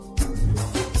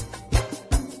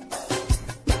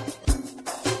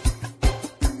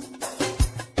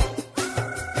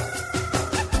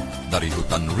dari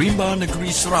hutan rimba negeri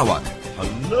Sarawak.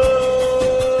 Hello,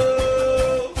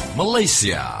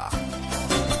 Malaysia.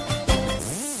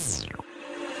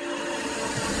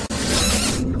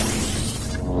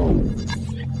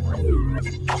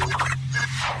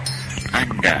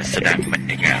 Anda sedang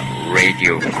mendengar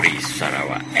Radio Free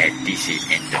Sarawak edisi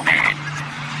internet.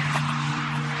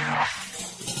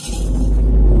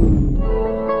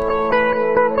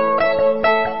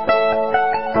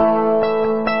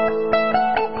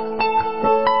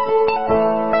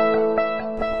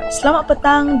 Selamat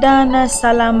petang dan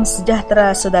salam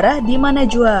sejahtera saudara di mana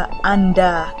jua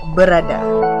anda berada.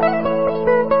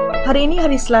 Hari ini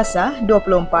hari Selasa,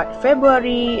 24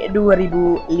 Februari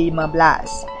 2015.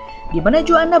 Di mana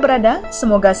jua anda berada,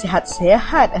 semoga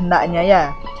sihat-sihat hendaknya ya.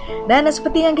 Dan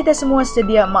seperti yang kita semua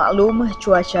sedia maklum,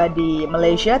 cuaca di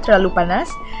Malaysia terlalu panas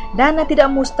dan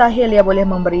tidak mustahil ia boleh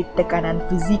memberi tekanan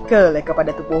fizikal kepada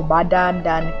tubuh badan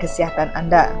dan kesihatan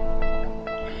anda.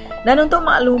 Dan untuk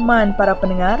makluman para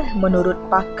pendengar, menurut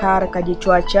pakar kaji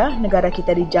cuaca, negara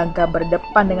kita dijangka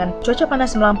berdepan dengan cuaca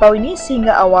panas melampau ini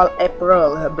sehingga awal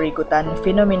April berikutan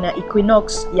fenomena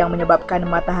equinox yang menyebabkan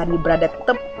matahari berada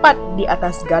tepat di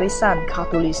atas garisan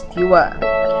khatulistiwa.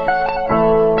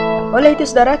 Oleh itu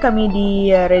saudara, kami di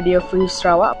Radio Free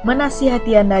Sarawak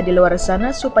menasihati anda di luar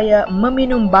sana supaya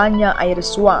meminum banyak air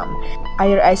suam,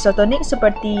 air isotonik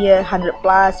seperti 100+,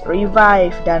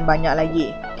 Revive dan banyak lagi.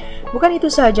 Bukan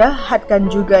itu sahaja, hadkan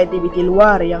juga aktiviti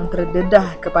luar yang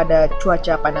terdedah kepada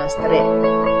cuaca panas terik.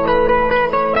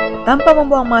 Tanpa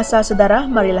membuang masa saudara,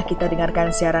 marilah kita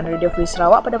dengarkan siaran Radio Free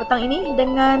Sarawak pada petang ini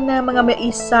dengan mengambil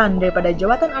ihsan daripada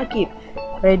Jawatan Arkib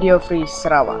Radio Free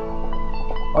Sarawak.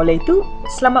 Oleh itu,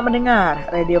 selamat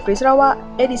mendengar Radio Free Sarawak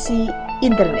edisi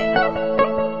internet.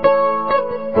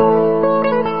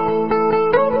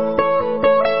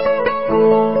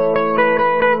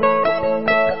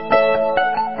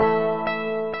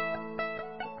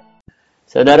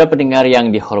 Saudara pendengar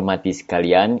yang dihormati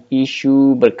sekalian,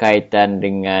 isu berkaitan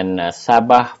dengan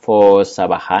Sabah for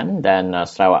Sabahan dan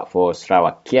Sarawak for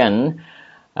Sarawakian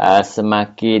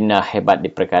semakin hebat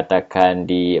diperkatakan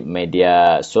di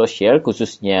media sosial,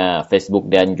 khususnya Facebook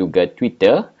dan juga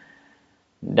Twitter.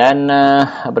 Dan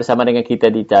bersama dengan kita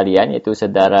di talian iaitu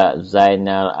saudara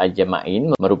Zainal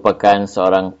Ajamain, merupakan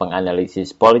seorang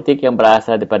penganalisis politik yang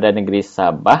berasal daripada negeri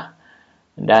Sabah.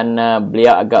 Dan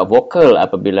beliau agak vokal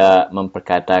apabila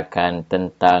memperkatakan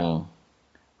tentang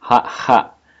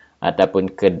hak-hak ataupun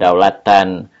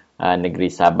kedaulatan negeri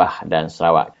Sabah dan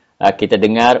Sarawak. Kita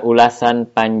dengar ulasan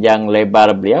panjang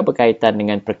lebar beliau berkaitan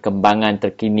dengan perkembangan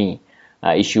terkini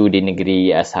isu di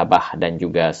negeri Sabah dan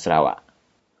juga Sarawak.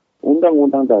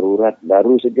 Undang-undang darurat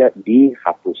baru saja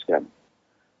dihapuskan.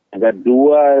 Ada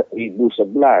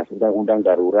 2011 undang-undang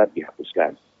darurat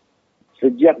dihapuskan.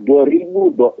 Sejak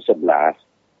 2011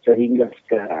 sehingga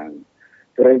sekarang,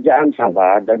 Kerajaan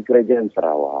Sabah dan Kerajaan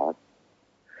Sarawak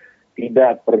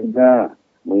tidak pernah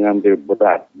mengambil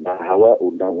berat bahawa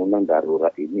undang-undang darurat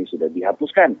ini sudah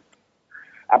dihapuskan.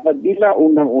 Apabila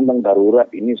undang-undang darurat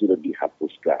ini sudah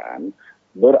dihapuskan,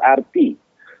 berarti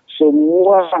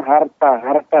semua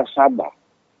harta-harta Sabah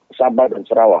dan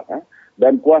Sarawak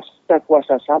dan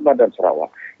kuasa-kuasa Sabah dan Sarawak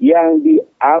yang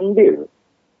diambil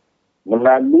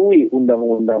melalui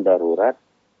undang-undang darurat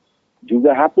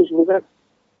juga hapus bukan?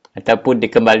 Ataupun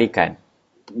dikembalikan?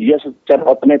 Dia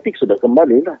secara otomatik sudah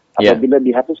kembali lah apabila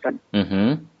dihapuskan.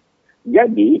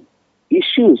 Jadi,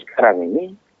 isu sekarang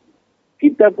ini,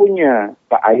 kita punya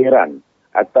perairan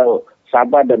atau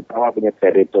Sabah dan Sarawak punya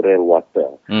territorial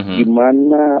water, di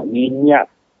mana minyak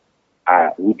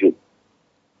wujud.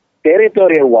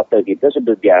 Territorial water kita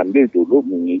sudah diambil dulu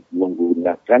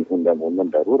menggunakan undang-undang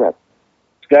darurat.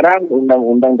 Sekarang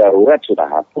undang-undang darurat sudah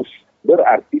hapus.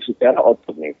 Berarti secara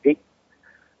otomatik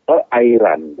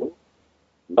perairan itu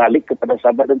balik kepada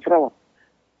Sabah dan Sarawak.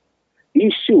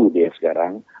 Isu dia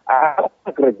sekarang, apa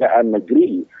kerajaan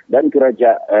negeri dan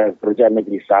kerajaan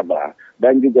negeri Sabah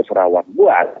dan juga Sarawak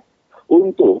buat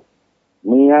untuk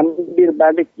mengambil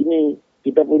balik ini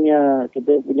kita punya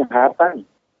harta.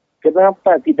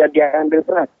 Kenapa tidak diambil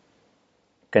berat?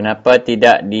 Kenapa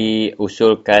tidak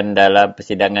diusulkan dalam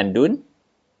persidangan DUN?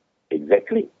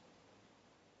 Exactly.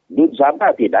 DUN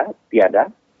Sabah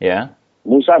tiada. Ya.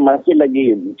 Musa masih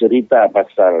lagi cerita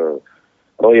pasal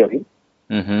royal.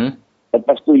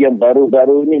 Lepas tu yang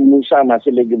baru-baru ini Musa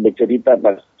masih lagi bercerita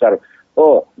pasal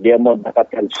dia mau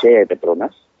dapatkan share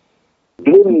Petronas.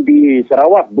 DUN di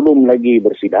Sarawak belum lagi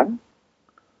bersidang.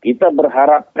 Kita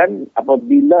berharapkan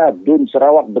apabila DUN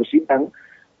Sarawak bersidang,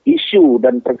 isu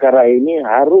dan perkara ini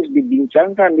harus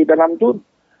dibincangkan di dalam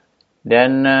DUN.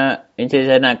 Dan Encik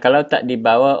Zainal, kalau tak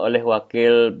dibawa oleh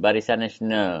wakil Barisan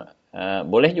Nasional,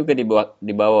 boleh juga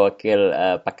dibawa wakil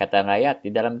Pakatan Rakyat di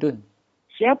dalam DUN.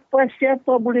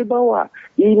 Siapa-siapa boleh bawa.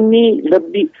 Ini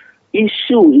lebih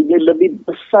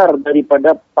besar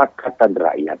daripada Pakatan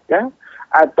Rakyat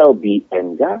atau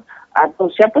BN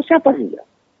atau siapa-siapa saja.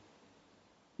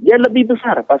 Dia lebih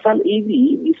besar. Pasal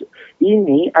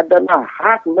ini adalah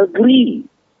hak negeri.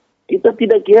 Kita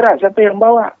tidak kira siapa yang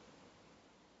bawa.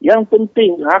 Yang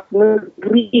penting hak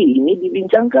negeri ini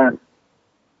dibincangkan.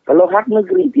 Kalau hak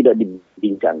negeri tidak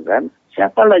dibincangkan,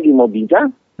 siapa lagi mau bincang?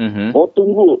 Mau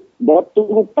tunggu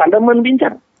parlimen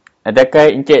bincang. Adakah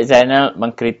Encik Zainal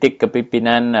mengkritik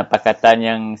kepimpinan pakatan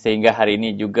yang sehingga hari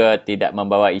ini juga tidak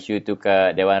membawa isu itu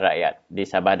ke Dewan Rakyat di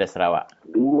Sabah dan Sarawak?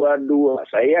 Dua-dua.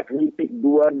 Saya kritik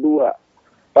dua-dua.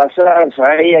 Pasal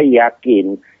saya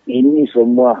yakin ini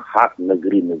semua hak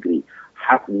negeri-negeri.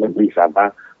 Hak negeri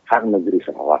Sabah, hak negeri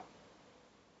Sarawak.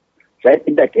 Saya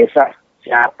tidak kisah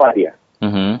siapa dia.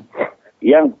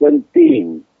 Yang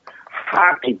penting,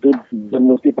 hak itu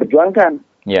mesti perjuangkan.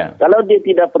 Yeah. Kalau dia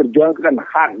tidak perjuangkan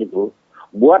hak itu,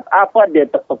 buat apa dia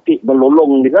terpekik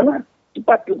melolong di sana?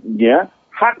 Sepatutnya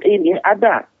hak ini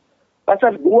ada.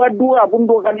 Pasal dua-dua pun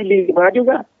 2 kali 5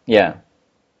 juga. Ya.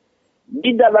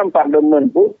 Di dalam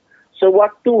parlimen pun,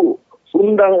 sewaktu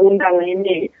undang-undang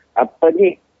ini,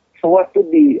 sewaktu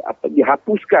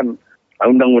dihapuskan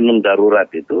undang-undang darurat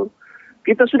itu,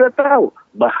 kita sudah tahu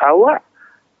bahawa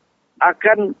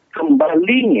akan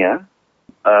kembalinya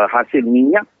hasil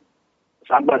minyak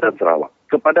Sabah dan Sarawak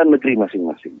kepada negeri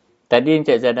masing-masing. Tadi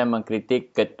Encik Zainal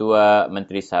mengkritik Ketua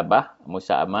Menteri Sabah,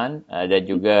 Musa Aman, dan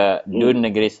juga DUN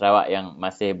Negeri Sarawak yang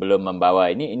masih belum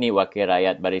membawa ini Wakil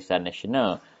Rakyat Barisan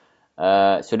Nasional.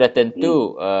 Sudah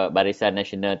tentu Barisan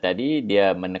Nasional tadi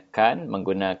dia menekan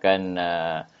menggunakan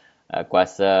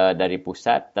kuasa dari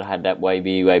pusat terhadap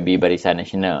YB Barisan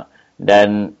Nasional.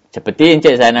 Dan seperti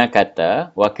Encik Zainal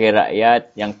kata, wakil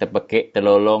rakyat yang terpekik,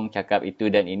 terlolong cakap itu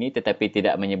dan ini tetapi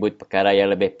tidak menyebut perkara yang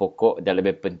lebih pokok dan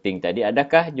lebih penting tadi.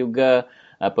 Adakah juga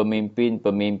pemimpin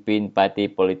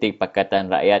parti politik Pakatan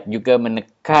Rakyat juga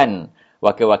menekan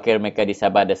wakil-wakil mereka di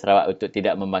Sabah dan Sarawak untuk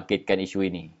tidak membangkitkan isu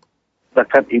ini?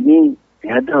 Setakat ini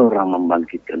tiada orang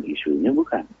membangkitkan isunya,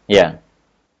 bukan? Ya.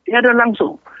 Tiada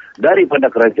langsung. Daripada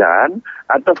kerajaan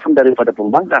ataupun daripada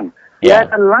pembangkang.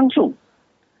 Tiada langsung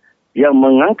yang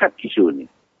mengangkat isu ini.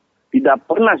 Tidak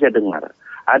pernah saya dengar.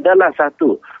 Adalah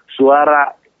satu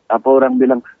suara, orang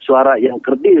bilang, suara yang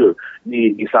kerdil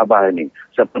di Sabah ini.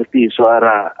 Seperti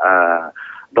suara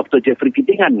Dr. Jeffrey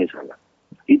Kitingan misalnya.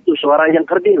 Itu suara yang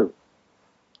kerdil.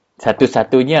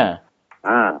 Satu-satunya.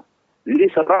 Di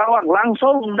Sarawak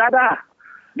langsung dadah.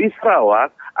 Di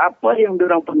Sarawak, apa yang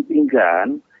diorang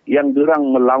pentingkan, yang diorang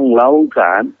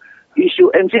melaung-laungkan,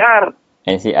 isu NCR.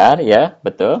 NCR, ya,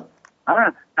 betul.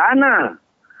 Tanah.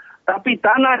 Tapi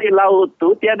tanah di laut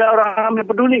tu tiada orang ambil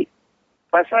peduli.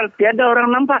 Pasal tiada orang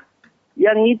nampak.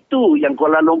 Yang itu yang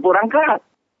Kuala Lumpur angkat.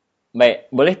 Baik,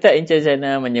 boleh tak Encik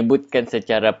Zainal menyebutkan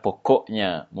secara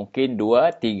pokoknya mungkin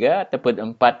 2, 3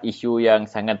 ataupun 4 isu yang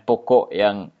sangat pokok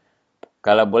yang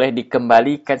kalau boleh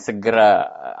dikembalikan segera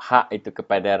hak itu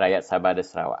kepada rakyat Sabah dan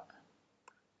Sarawak?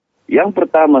 Yang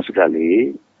pertama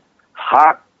sekali,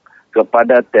 hak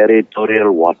kepada territorial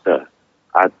water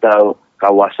atau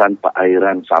kawasan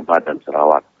perairan Sabah dan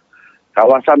Sarawak.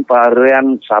 Kawasan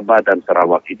perairan Sabah dan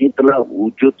Sarawak ini telah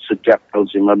wujud sejak tahun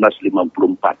 1954.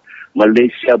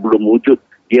 Malaysia belum wujud,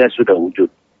 dia sudah wujud.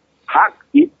 Hak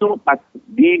itu patut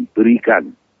diberikan.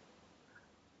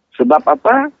 Sebab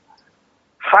apa?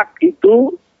 Hak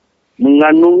itu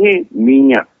mengandungi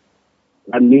minyak.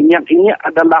 Dan minyak ini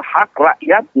adalah hak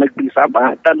rakyat negeri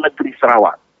Sabah dan negeri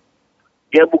Sarawak.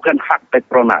 Dia bukan hak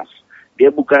Petronas. Dia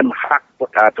bukan hak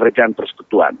kerajaan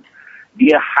persekutuan.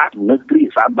 Dia hak negeri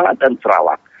Sabah dan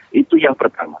Sarawak. Itu yang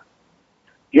pertama.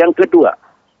 Yang kedua,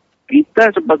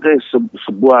 kita sebagai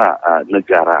sebuah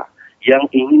negara yang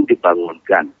ingin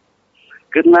dibangunkan.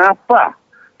 Kenapa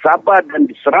Sabah dan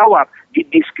Sarawak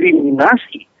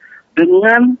didiskriminasi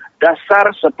dengan dasar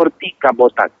seperti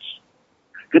kabotase?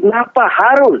 Kenapa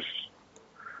harus?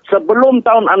 Sebelum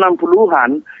tahun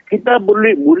 60-an, kita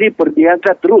boleh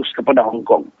berniaga terus kepada Hong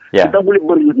Kong. Yeah. Kita boleh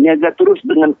berniaga terus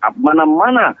dengan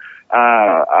mana-mana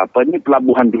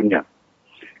pelabuhan dunia.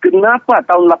 Kenapa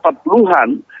tahun 80-an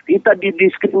kita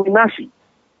didiskriminasi?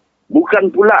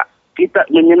 Bukan pula kita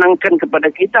menyenangkan kepada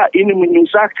kita, ini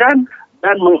menyusahkan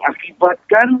dan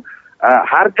mengakibatkan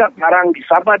harga barang di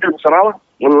Sabah dan Sarawak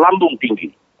melambung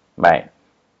tinggi. Baik.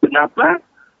 Kenapa?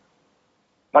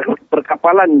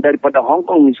 Perkapalan daripada Hong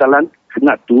Kong misalnya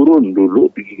kena turun dulu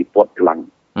di Port Kelang.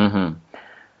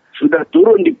 Sudah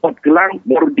turun di Port Kelang,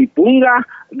 baru dipunggah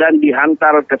dan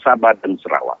dihantar ke Sabah dan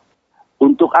Sarawak.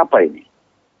 Untuk apa ini?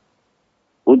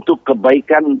 untuk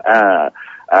kebaikan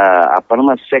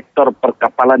sektor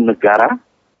perkapalan negara,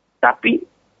 tapi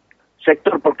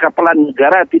sektor perkapalan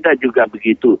negara tidak juga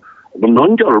begitu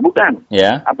menonjol, bukan?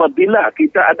 Ya. Apabila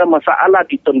kita ada masalah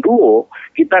di Tenduo,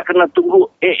 kita kena tunggu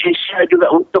Asia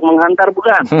juga untuk menghantar,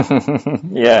 bukan?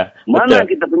 Ya. Mana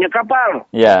betul. kita punya kapal?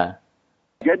 Ya.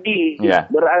 Jadi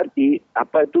berarti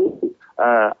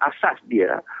asas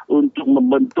dia untuk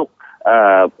membentuk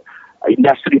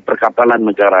industri perkapalan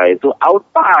negara itu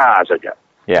apa saja.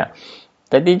 Ya.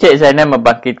 Tadi Cik Zainal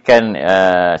membangkitkan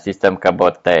sistem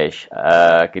kabotaj.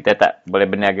 Kita tak boleh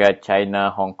berniaga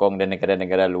China, Hong Kong dan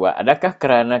negara-negara luar. Adakah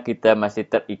kerana kita masih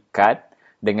terikat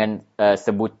dengan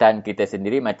sebutan kita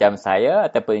sendiri macam saya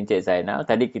ataupun Cik Zainal?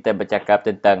 Tadi kita bercakap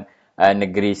tentang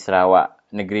negeri Sarawak,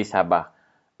 negeri Sabah.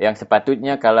 Yang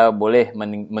sepatutnya kalau boleh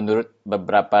menurut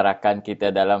beberapa rakan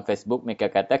kita dalam Facebook, mereka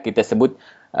kata kita sebut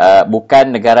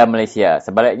bukan negara Malaysia.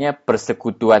 Sebaliknya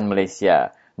Persekutuan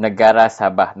Malaysia. Negara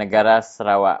Sabah, negara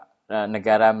Sarawak,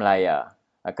 negara Melaya.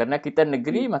 Kerana kita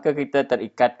negeri, maka kita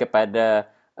terikat kepada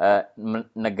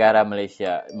negara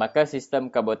Malaysia. Maka sistem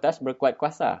kabotaj berkuat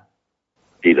kuasa.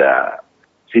 Tidak.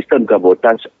 Sistem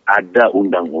kabotaj ada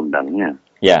undang-undangnya.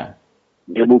 Ya.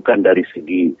 Dia bukan dari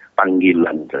segi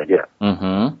panggilan saja.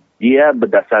 Dia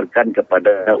berdasarkan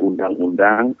kepada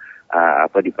undang-undang,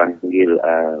 dipanggil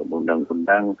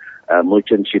undang-undang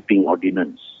Merchant Shipping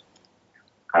Ordinance.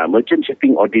 Merchant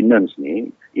Shipping Ordinance ni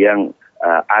yang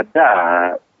ada,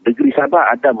 negeri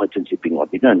Sabah ada Merchant Shipping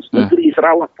Ordinance, negeri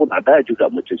Sarawak pun ada juga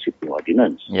Merchant Shipping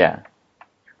Ordinance. Ya.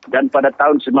 Dan pada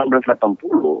tahun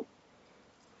 1980,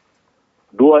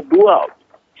 dua-dua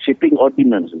Shipping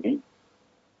Ordinance ni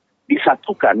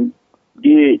disatukan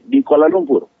di Kuala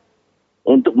Lumpur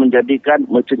untuk menjadikan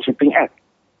Merchant Shipping Act.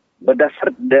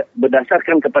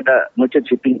 Berdasarkan kepada Merchant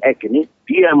Shipping Act ini,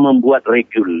 dia membuat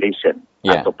regulation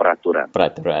atau peraturan.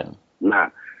 Nah,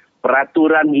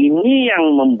 peraturan ini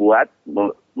yang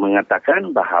mengatakan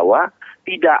bahawa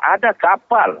tidak ada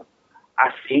kapal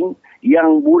asing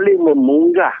yang boleh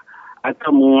memunggah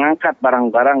atau mengangkat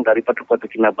barang-barang daripada Kota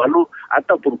Kinabalu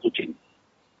ataupun Kuching.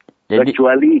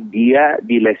 Kecuali dia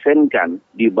dilesenkan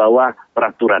di bawah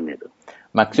peraturan itu.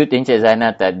 Maksud Encik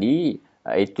Zainal tadi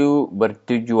itu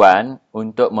bertujuan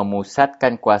untuk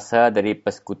memusatkan kuasa dari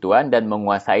persekutuan dan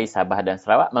menguasai Sabah dan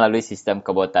Sarawak melalui sistem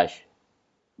kabotaj.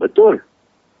 Betul.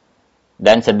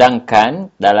 Dan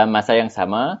sedangkan dalam masa yang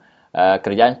sama,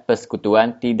 kerajaan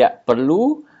persekutuan tidak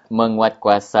perlu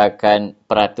menguatkuasakan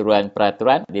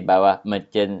peraturan-peraturan di bawah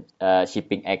Merchant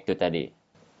Shipping Act itu tadi.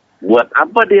 Buat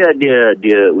apa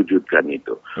dia wujudkan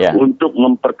itu? Ya. Untuk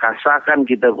memperkasakan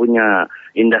kita punya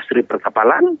industri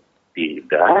perkapalan?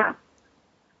 Tidak.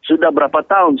 Sudah berapa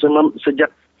tahun, sejak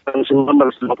tahun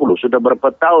 1950, sudah berapa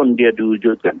tahun dia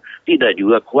diwujudkan. Tidak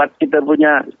juga kuat kita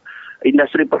punya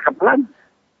industri perkapalan.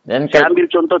 Dan saya ambil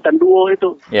contoh Tenduo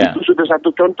itu. Ya. Itu sudah satu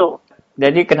contoh.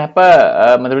 Jadi kenapa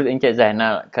menurut Encik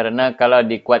Zainal? Kerana kalau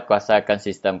dikuatkuasakan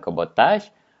sistem kabotaj,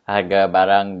 harga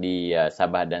barang di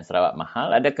Sabah dan Sarawak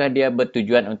mahal, adakah dia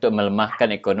bertujuan untuk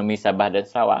melemahkan ekonomi Sabah dan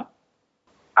Sarawak?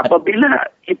 Apabila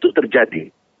itu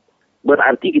terjadi,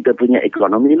 berarti kita punya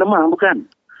ekonomi lemah, bukan?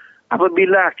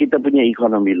 Apabila kita punya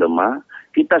ekonomi lemah,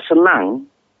 kita senang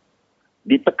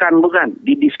ditekan, bukan?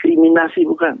 Didiskriminasi,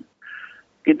 bukan?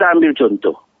 Kita ambil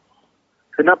contoh.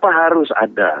 Kenapa harus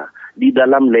ada di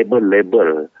dalam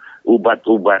label-label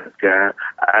ubat-ubat kah,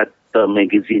 atau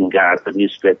magazine kah, atau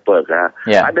newspaper kah,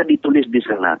 ada ditulis di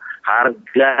sana,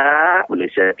 harga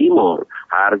Malaysia Timur,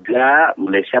 harga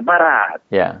Malaysia Barat.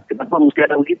 Kenapa mesti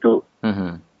ada begitu?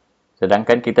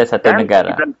 Sedangkan kita satu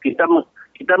negara.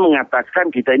 Kita mengatakan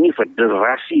kita ini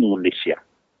Federasi Malaysia.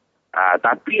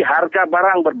 Tapi harga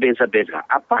barang berbeza-beza.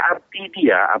 Apa arti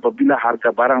dia apabila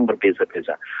harga barang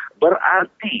berbeza-beza?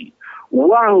 Berarti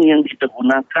wang yang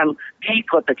digunakan di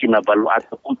Kota Kinabalu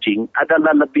atau Kuching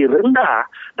adalah lebih rendah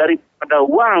daripada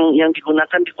wang yang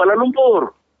digunakan di Kuala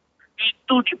Lumpur.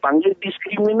 Itu dipanggil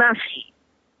diskriminasi.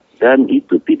 Dan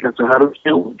itu tidak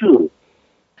seharusnya wujud.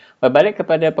 Berbalik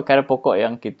kepada perkara pokok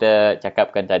yang kita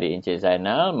cakapkan tadi, Encik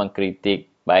Zainal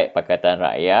mengkritik baik Pakatan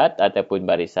Rakyat ataupun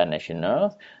Barisan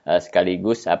Nasional,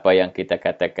 sekaligus apa yang kita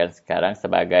katakan sekarang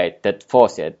sebagai third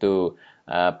force, iaitu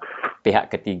pihak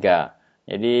ketiga.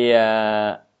 Jadi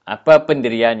apa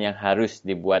pendirian yang harus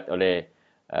dibuat oleh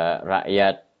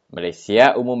rakyat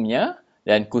Malaysia umumnya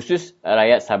dan khusus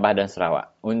rakyat Sabah dan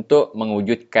Sarawak untuk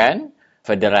mewujudkan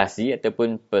federasi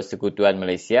ataupun persekutuan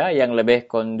Malaysia yang lebih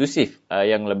kondusif,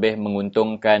 yang lebih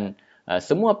menguntungkan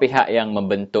semua pihak yang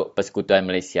membentuk persekutuan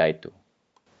Malaysia itu?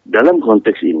 Dalam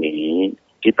konteks ini,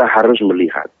 kita harus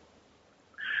melihat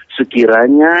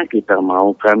sekiranya kita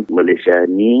maukan Malaysia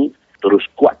ini terus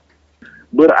kuat,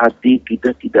 berarti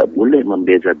kita tidak boleh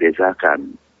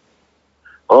membeza-bezakan.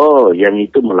 Oh, yang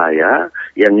itu Melaya,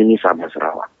 yang ini Sabah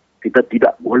Sarawak. Kita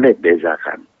tidak boleh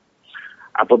bezakan.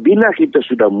 Apabila kita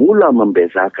sudah mula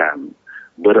membezakan,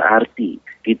 berarti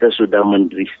kita sudah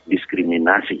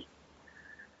mendiskriminasi.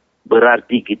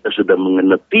 Berarti kita sudah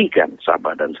mengenepikan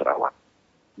Sabah dan Sarawak.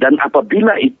 Dan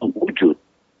apabila itu wujud,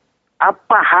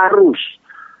 apa harus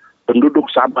penduduk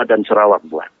Sabah dan Sarawak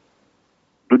buat?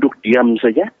 Duduk diam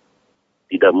saja?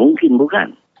 Tidak mungkin,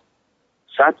 bukan?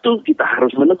 Satu, kita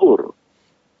harus menegur.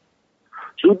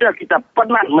 Sudah kita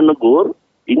pernah menegur,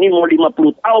 ini mau 50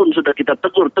 tahun sudah kita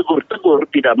tegur,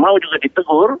 tidak mau juga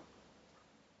ditegur.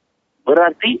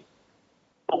 Berarti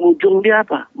penghujung dia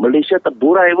apa? Malaysia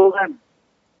terburai, bukan?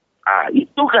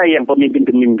 Itukah yang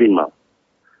pemimpin-pemimpin mau?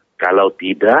 Kalau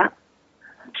tidak,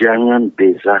 jangan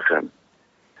bezakan.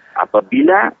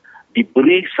 Apabila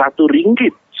diberi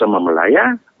RM1 sama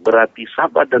Melaya, berarti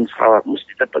Sabah dan Sarawak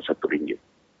mesti dapat RM1.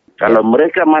 Kalau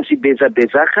mereka masih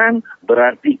beza-bezakan,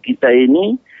 berarti kita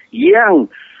ini yang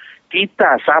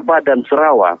kita Sabah dan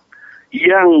Sarawak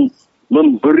yang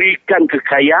memberikan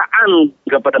kekayaan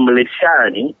kepada Malaysia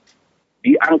ini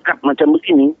diangkat macam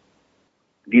begini,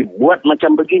 dibuat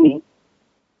macam begini,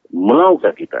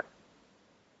 maukah kita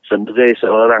sebagai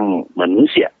seorang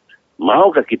manusia,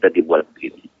 maukah kita dibuat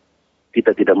begini?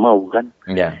 Kita tidak mau, kan?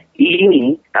 Ya.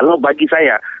 Ini kalau bagi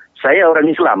saya orang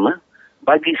Islam,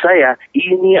 bagi saya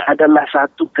ini adalah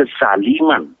satu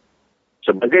kesaliman.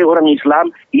 Sebagai orang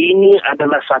Islam, ini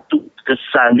adalah satu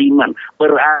kesaliman.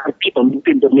 Berarti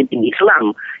pemimpin-pemimpin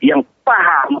Islam yang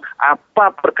paham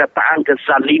apa perkataan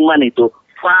kesaliman itu,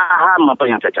 paham apa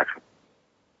yang saya cakap.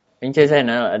 Encik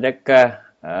Zainal, adakah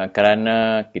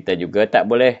kerana kita juga tak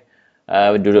boleh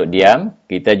duduk diam,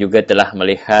 kita juga telah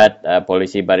melihat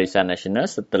polisi Barisan Nasional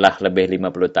setelah lebih 50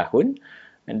 tahun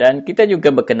dan kita juga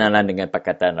berkenalan dengan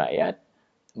Pakatan Rakyat.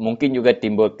 Mungkin juga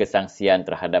timbul kesangsian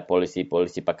terhadap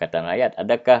polisi-polisi Pakatan Rakyat.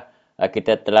 Adakah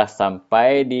kita telah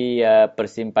sampai di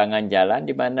persimpangan jalan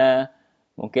di mana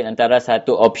mungkin antara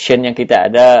satu option yang kita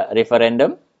ada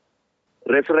referendum?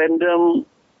 Referendum,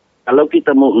 kalau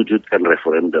kita mau wujudkan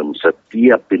referendum,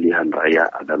 setiap pilihan raya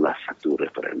adalah satu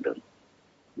referendum.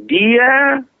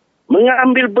 Dia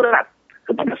mengambil berat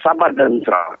kepada Sabah dan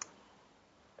Sarawak.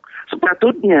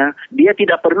 Sepatutnya dia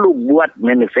tidak perlu buat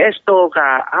manifesto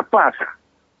kah, apakah,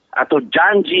 atau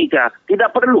janji kah,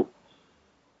 tidak perlu.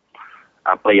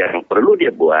 Apa yang perlu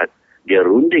dia buat, dia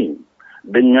runding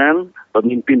dengan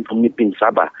pemimpin-pemimpin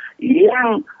Sabah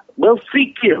yang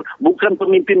berfikir, bukan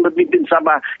pemimpin-pemimpin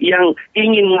Sabah yang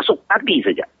ingin masuk parti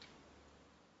saja.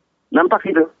 Nampak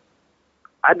itu?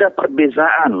 Ada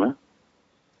perbezaan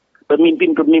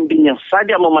pemimpin-pemimpin yang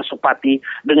saja mau masuk parti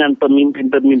dengan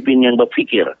pemimpin-pemimpin yang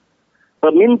berfikir.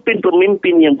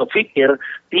 Pemimpin-pemimpin yang berfikir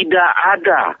tidak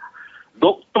ada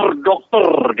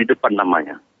doktor-doktor di depan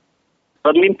namanya.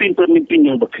 Pemimpin-pemimpin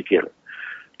yang berfikir.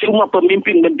 Cuma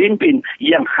pemimpin-pemimpin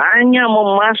yang hanya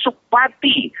mau masuk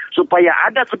parti supaya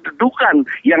ada kedudukan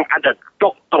yang ada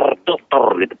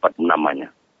doktor-doktor di depan namanya.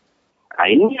 Nah,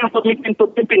 ini yang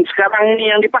pemimpin-pemimpin sekarang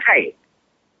ini yang dipakai.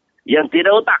 Yang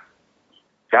tidak otak.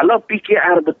 Kalau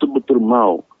PKR betul-betul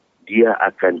mau, dia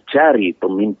akan cari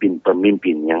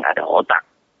pemimpin-pemimpin yang ada otak.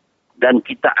 Dan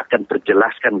kita akan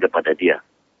perjelaskan kepada dia.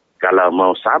 Kalau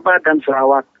mau Sabah dan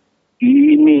Sarawak,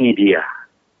 ini dia.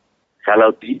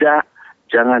 Kalau tidak,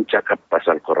 jangan cakap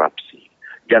pasal korupsi.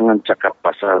 Jangan cakap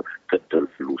pasal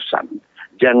keterlusan.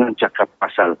 Jangan cakap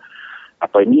pasal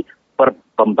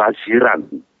pembaziran.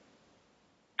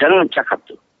 Jangan cakap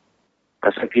tu.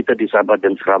 Pasal kita di Sabah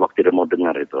dan Sarawak tidak mau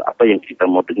dengar itu. Apa yang kita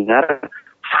mau dengar,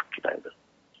 hak kita itu.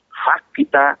 Hak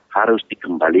kita harus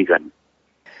dikembalikan.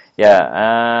 Ya,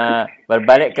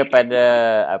 berbalik kepada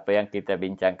apa yang kita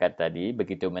bincangkan tadi,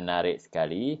 begitu menarik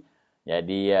sekali.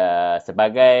 Jadi,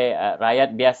 sebagai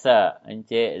rakyat biasa,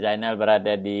 Encik Zainal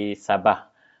berada di Sabah.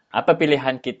 Apa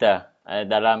pilihan kita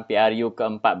dalam PRU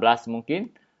ke-14 mungkin?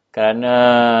 Kerana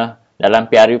dalam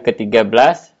PRU ke-13,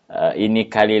 ini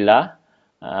kalilah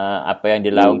apa yang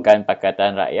dilakukan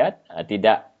Pakatan Rakyat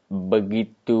tidak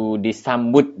begitu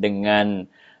disambut dengan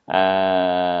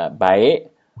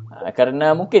baik.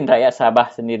 Kerana mungkin rakyat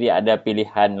Sabah sendiri ada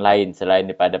pilihan lain selain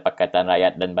daripada Pakatan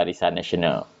Rakyat dan Barisan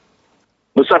Nasional.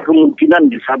 Besar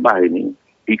kemungkinan di Sabah ini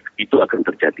itu akan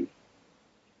terjadi.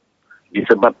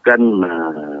 Disebabkan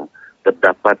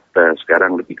terdapat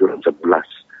sekarang lebih kurang 11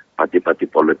 parti-parti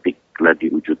politik telah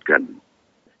diwujudkan.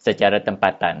 Secara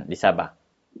tempatan di Sabah?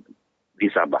 Di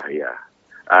Sabah, ya.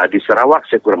 Di Sarawak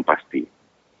saya kurang pasti.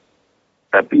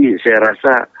 Tapi saya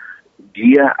rasa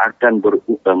dia akan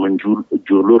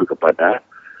menjulur kepada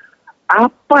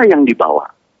apa yang dibawa.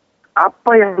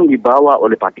 Apa yang dibawa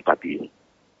oleh parti-parti ini.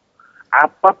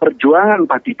 apa perjuangan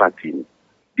parti-parti ini.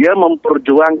 Dia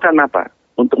memperjuangkan apa?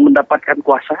 Untuk mendapatkan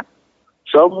kuasa.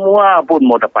 Semua pun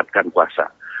mau dapatkan kuasa.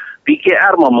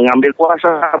 PKR mau mengambil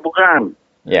kuasa, bukan?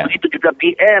 Begitu juga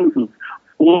PN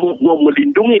mau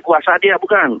melindungi kuasa dia,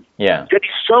 bukan? Jadi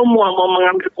semua mau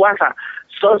mengambil kuasa.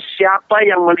 So, siapa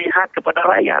yang melihat kepada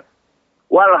rakyat?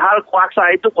 Walhal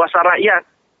kuasa itu kuasa rakyat.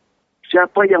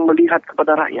 Siapa yang melihat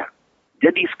kepada rakyat?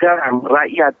 Jadi sekarang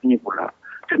rakyat ini pula,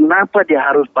 kenapa dia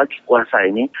harus bagi kuasa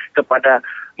ini kepada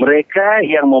mereka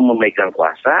yang mau memegang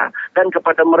kuasa dan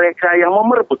kepada mereka yang mau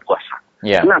merebut kuasa?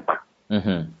 Kenapa?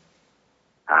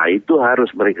 Nah, itu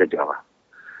harus mereka jawab.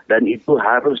 Dan itu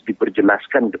harus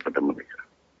diperjelaskan kepada mereka.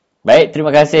 Baik, terima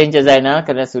kasih Encik Zainal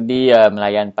kerana sudi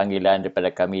melayan panggilan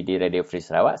daripada kami di Radio Free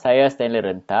Sarawak. Saya Stanley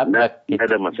Rentap. Tidak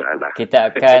ada masalah.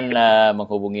 Kita akan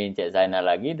menghubungi Encik Zainal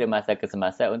lagi di masa ke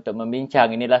semasa untuk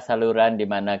membincang. Inilah saluran di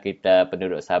mana kita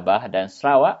penduduk Sabah dan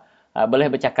Sarawak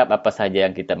boleh bercakap apa sahaja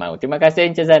yang kita mahu. Terima kasih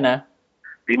Encik Zainal.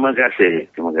 Terima kasih.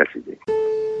 Terima kasih.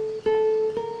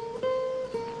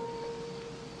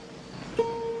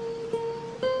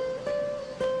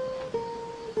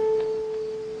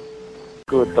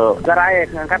 Kuto garai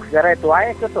ngangkat garai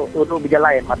tuai kuto udu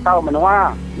bijalain atau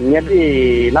menua jadi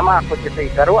nama aku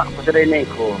cerita karua aku sudah ini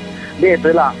ku dia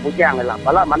itulah bujang lah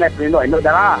bala mana pelindung Indo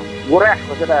darah gureh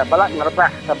aku sudah bala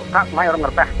ngerpeh sebekak mai orang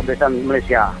ngerpeh kebiasaan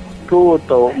Malaysia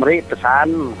kuto meri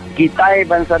pesan kita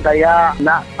bangsa Dayak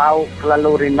nak tahu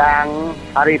kelalu rindang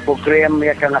hari program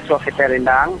ya kan ngasuh kita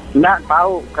rindang nak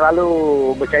tahu kelalu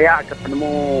percaya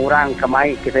ketemu orang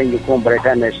kemai kita nyukung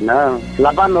Barisan Nasional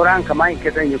laban orang kemai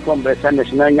kita nyukung Barisan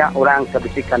Nasionalnya orang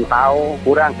kebisikan tahu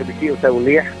orang kebisi usai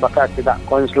uliah bakal tidak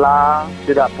konsla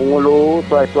tidak pengulu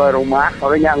tuai-tuai rumah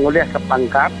orangnya nguliah ke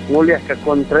pangkat nguliah ke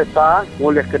kontraktor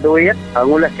nguliah ke duit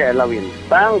nguliah ke elawin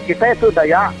bang kita itu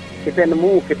Dayak kita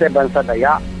nemu kita bangsa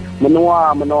Dayak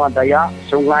menua Dayak,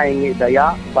 sungai ngi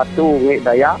Dayak, batu ngi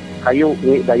Dayak, kayu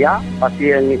ngi Dayak,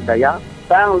 pasir ngi Dayak.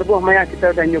 Tang lebih maya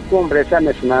kita dah nyukung Barisan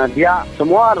Nasional dia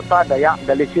semua harta Dayak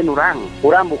dalisin orang.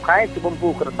 Orang bukai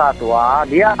sebempu kereta tua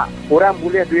dia orang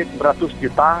boleh duit beratus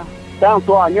juta. Tang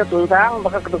tuanya tu tang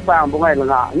bakal ketupang bungai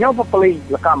lengak. Nyo pepeli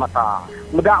leka mata.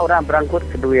 Mudah orang berangkut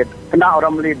ke duit. Kena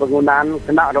orang beli bangunan,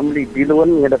 kena orang beli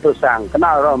bilun ngedatusang,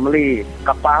 kena orang beli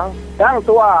kapal. Dan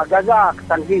tua gagah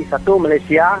ketanggi satu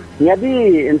Malaysia.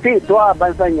 Jadi nanti tua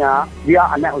bangsanya dia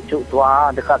anak ucuk tua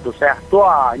dekat tusah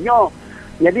tua nyo.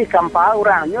 Jadi kampal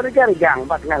orang nyo regang-regang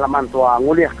bat tengah laman tua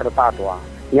nguliah kereta tua.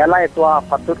 Nyalai tua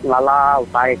patut ngalah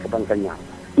utai ke bangsanya.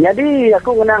 Jadi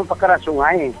aku ngenang perkara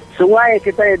sungai. Sungai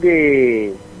kita di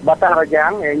Batang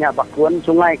Rajang, enya Bakun,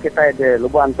 sungai kita di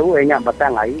Lubuan tu, enya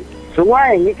Batang Ai.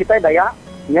 Sungai ini kita Dayak.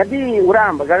 Jadi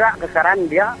orang bergerak ke karan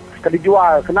dia,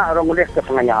 dijual kena orang nguliah ke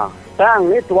tengahnya.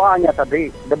 Tang ni tuanya tadi,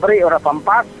 diberi orang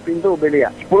pampas pintu belia.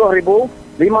 10,000,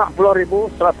 50,000,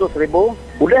 100,000.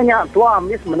 Udahnya tua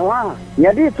amis menua.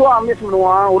 Jadi tua amis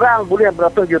menua, orang boleh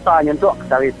beratus juta nyentuk ke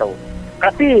cari tahu.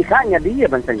 Kasi hanya dia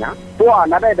bangsanya. Tua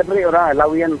nada diberi orang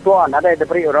lawian, tua nada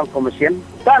diberi orang komision.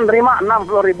 Kan terima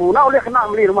 60,000, nak boleh kena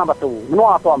beli rumah batu.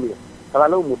 Menua tua ambil.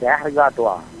 Terlalu mudah harga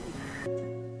tua.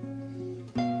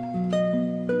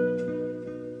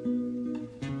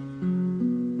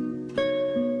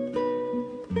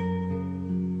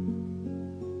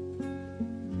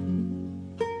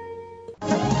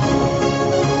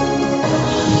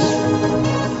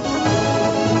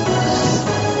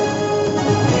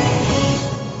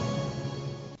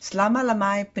 Selamat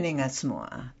lamai peningat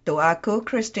semua. Tu aku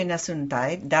Christina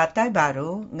Suntai, datai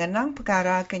baru ngenang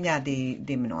perkara kenyadi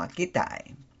di menua kita.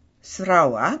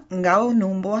 Sarawak engkau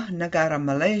numbuh negara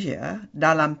Malaysia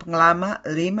dalam pengalaman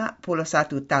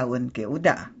 51 tahun ke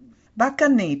udah.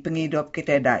 Bahkan ni penghidup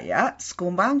kita Dayak,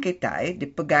 sekumbang kita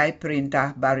dipegai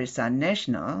perintah Barisan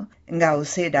Nasional, engkau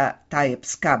sedak Taib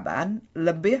Sekaban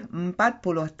lebih 40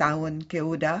 tahun ke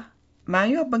udah.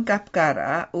 Mayu bengkap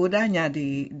perkara udah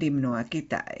nyadi di menua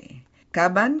kita.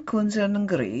 Kaban Kunsel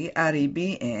Negeri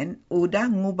RBN udah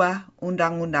ngubah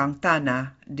undang-undang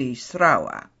tanah di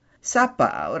Sarawak.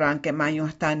 Siapa orang ke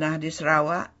mayuh tanah di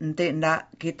Sarawak? Enti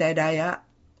ndak kita Dayak.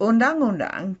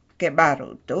 Undang-undang ke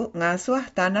baru tu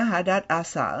ngasuh tanah adat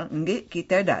asal nggih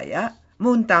kita Dayak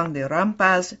muntang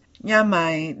dirampas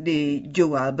nyamai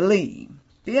dijual beli.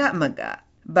 Pihak megak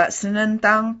bak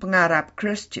senentang pengarap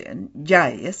Kristian,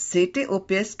 Jais, Siti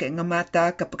Upis ke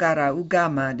ngemata ke perkara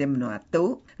agama di menua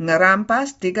tu,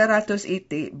 ngerampas 300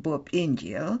 itik bub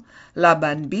Injil,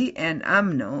 laban BN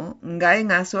UMNO,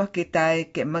 ngai ngasuh kita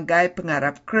ke megai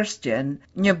pengarap Kristian,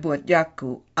 nyebut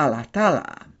jaku Allah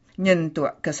Ta'ala.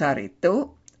 Nyentuak kesar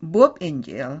itu, bub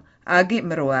Injil, agi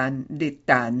meruan di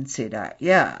tan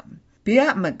sedaya.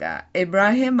 Pihak Mega,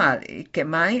 Ibrahim Ali,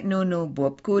 kemai nunu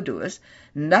Bob Kudus,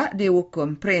 ndak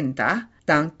dihukum perintah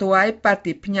tang tuai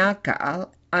parti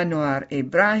penyakal Anwar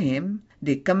Ibrahim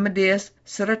di Kemedis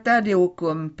serta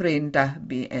dihukum perintah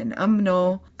BN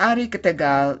UMNO ari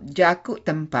ketegal jakuk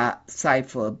tempat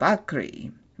Saiful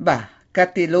Bakri.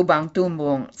 Kati lubang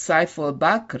tumbung Saiful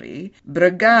Bakri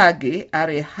bergagi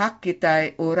ari hak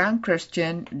kita orang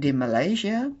Kristian di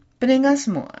Malaysia. Pendengar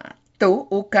semua, tu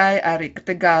ukai ari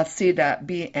ketegal sida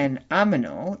BN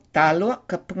UMNO taluk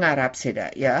ke pengarap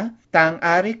sida ya, tang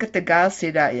ari ketegal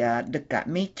sida ya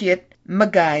dekat Mikit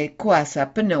megai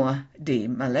kuasa penuh di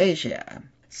Malaysia.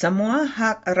 Semua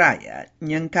hak rakyat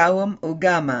yang kaum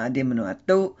agama di menua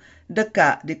tu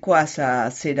dekat di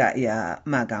kuasa sida ya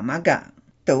magang-magang.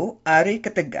 Tu ari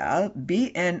ketegal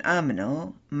BN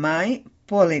UMNO mai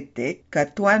politik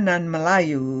ketuanan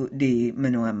Melayu di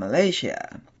menua Malaysia.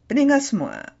 Pendengar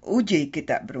semua, uji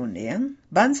kita berunding,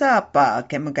 bangsa apa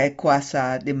ke megai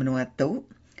kuasa di menua tu?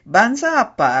 Bangsa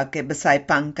apa ke besai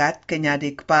pangkat ke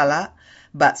nyadi kepala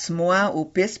bak semua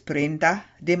upis perintah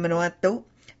di menua tu?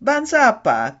 Bangsa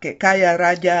apa ke kaya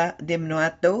raja di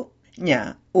menua tu?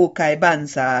 Nya, ukai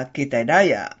bangsa kita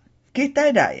Dayak.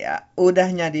 Kita Dayak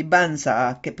udahnya di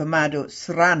bangsa ke pemaduk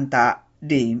serantak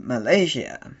di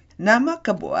Malaysia. Nama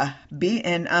kebuah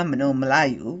BN UMNO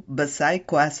Melayu besai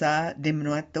kuasa di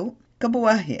menua tu.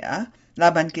 Kebuah ya,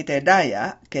 laban kita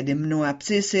Dayak ke di menua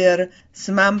pesisir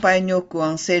semampai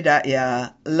nyukung sedak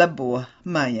ya lebuh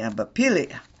maya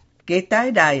berpilih. Kita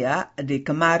Dayak di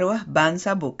kemaruh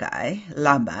bangsa bukai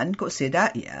laban ku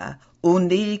sedak ya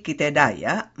undi kita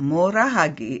Dayak murah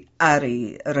hagi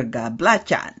ari rega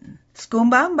belacan.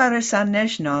 Sekumbang Barisan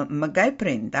Nasional megai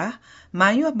perintah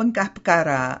mayu bengkah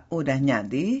perkara udah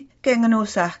nyadi ke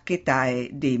ngenusah kita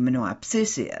di menua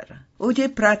pesisir. Uji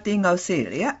perhati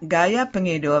ngausilia gaya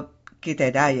penghidup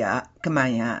kita Dayak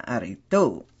kemaya hari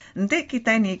tu. Nanti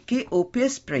kita niki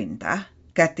upis perintah,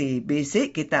 kati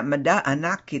bisik kita meda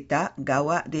anak kita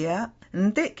gawak dia.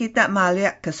 Nanti kita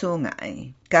maliak ke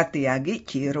sungai, kati agi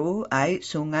ciru air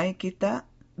sungai kita.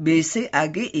 Bisik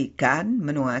agi ikan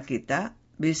menua kita,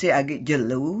 bisik agi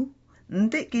jelu.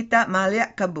 Nanti kita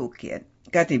maliak ke bukit,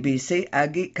 kati bisik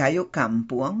agi kayu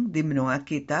kampung di menua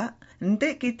kita.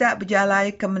 Nanti kita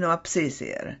berjalai ke menua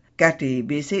pesisir, kati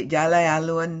bisik jalai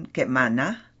alun ke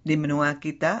mana di menua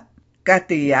kita.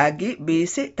 Kati agi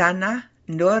bisik tanah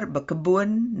ndor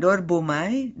berkebun, ndor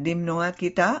bumai di menua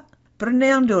kita.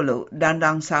 Pernah dulu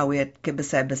dandang sawit ke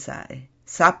besar-besar.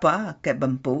 Sapa ke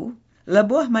bempu.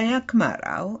 Lebuh maya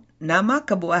kemarau, nama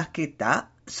kebuah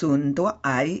kita suntuk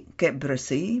air ke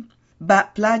bersih.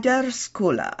 Bak pelajar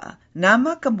sekolah,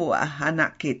 nama kebuah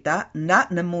anak kita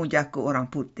ndak nemu jaku orang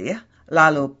putih.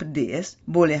 Lalu pedis,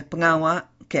 boleh pengawak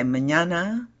ke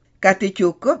menyana. Kati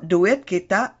cukup duit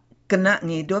kita kena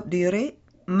ngidup diri.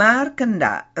 Mar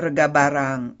kendak rega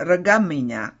barang, rega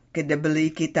minyak ke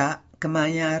dibeli kita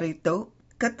kemaya itu.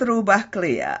 Keterubah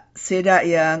kelia, sedak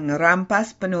yang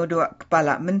ngerampas penduduk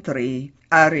kepala menteri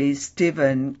Ari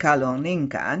Stephen Kalong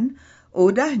Ningkan,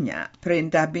 udahnya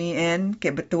perintah BN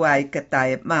ke betuai ke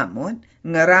Taib Mahmud,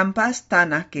 ngerampas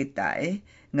tanah kita,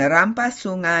 ngerampas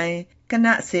sungai,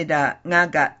 kena sedak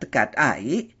ngagak tekat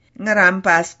air,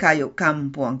 ngerampas kayu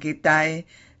kampung kita,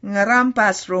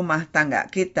 ngerampas rumah tangga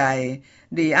kita,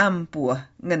 diampuh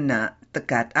ngena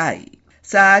tekat air.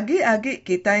 Sagi-agi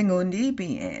kita ngundi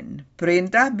BN,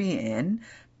 perintah BN,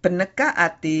 peneka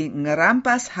ati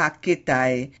ngerampas hak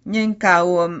kita,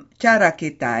 nyengkawum cara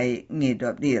kita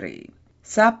ngidup diri.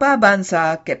 Sapa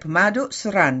bangsa ke pemaduk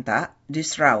serantak di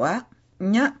Sarawak,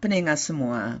 nyak peningat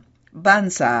semua,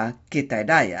 bangsa kita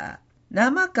Dayak.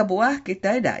 Nama kebuah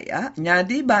kita Dayak,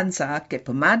 nyadi bangsa ke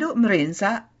pemaduk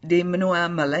merinsak di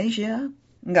menua Malaysia.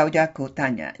 Ngau jaku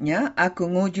tanyanya, aku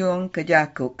ngujung ke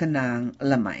jaku kenang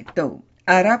lemai tu.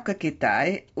 Arab ke kita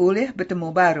ulih bertemu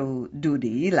baru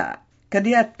dudi ila.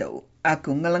 Kedia tu,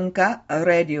 aku ngelengkap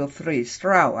Radio Free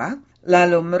Sarawak,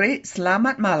 lalu meri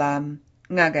selamat malam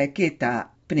ngagai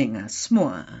kita peningat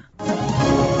semua.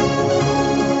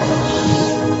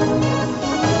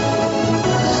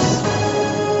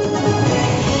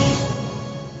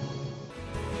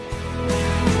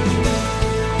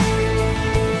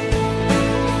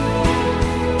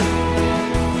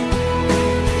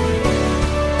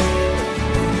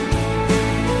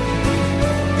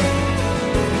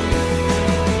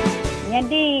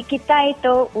 Jadi kita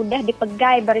itu udah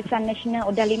dipegai Barisan Nasional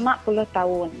udah 50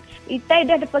 tahun. Kita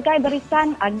udah dipegai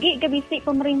barisan, agik ke bisik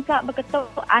pemerintah berketuk,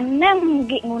 anam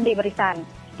gik ngundi barisan.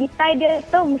 Kita dia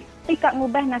tu mesti kak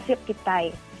ngubah nasib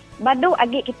kita. Badu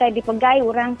agik kita dipegai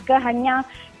orang ke hanya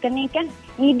kena kan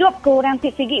hidup ke orang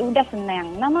segi udah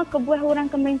senang. Nama kebuah orang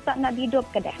pemerintah nak hidup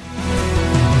ke dah.